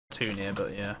too near,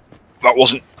 but yeah. That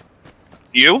wasn't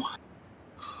you?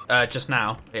 Just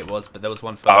now it was, but there was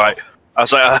one further. Alright. I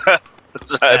was like,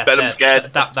 I bet I'm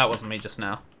scared. That wasn't me just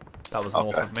now. That was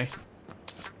north of me.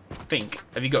 Think.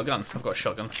 Have you got a gun? I've got a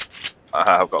shotgun.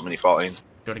 I've got a mini 14. Do you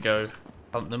want to go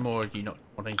hunt them, or are you not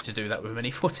wanting to do that with a mini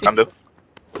 14? Can do.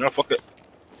 No, fuck it.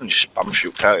 And just spam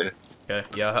shoot, can't you? Okay,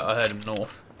 yeah, I heard him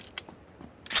north.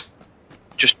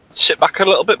 Just sit back a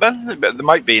little bit, Ben. There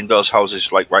might be in those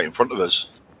houses, like, right in front of us.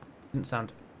 Didn't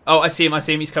sound. Oh, I see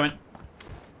him, he's coming.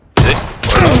 Is it?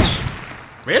 Where else?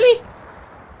 Really?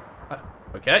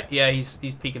 Okay, yeah, he's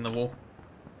peeking the wall.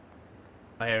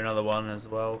 I hear another one as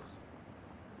well.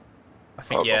 I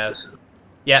think, yeah.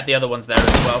 Yeah, the other one's there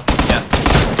as well. Yeah.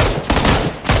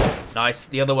 Nice.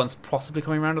 The other one's possibly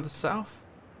coming around to the south.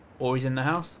 Or he's in the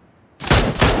house.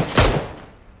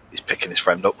 He's picking his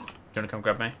friend up. Do you want to come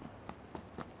grab me?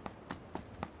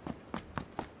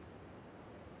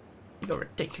 You got a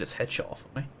ridiculous headshot off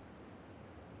of me.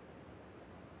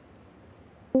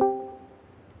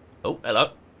 Oh,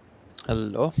 hello.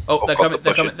 Hello. Oh, they're coming.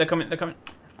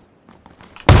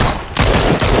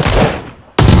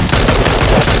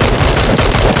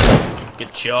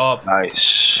 Good job.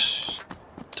 Nice.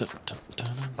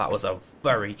 That was a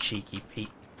very cheeky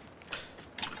peek.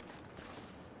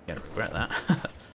 Gonna regret that.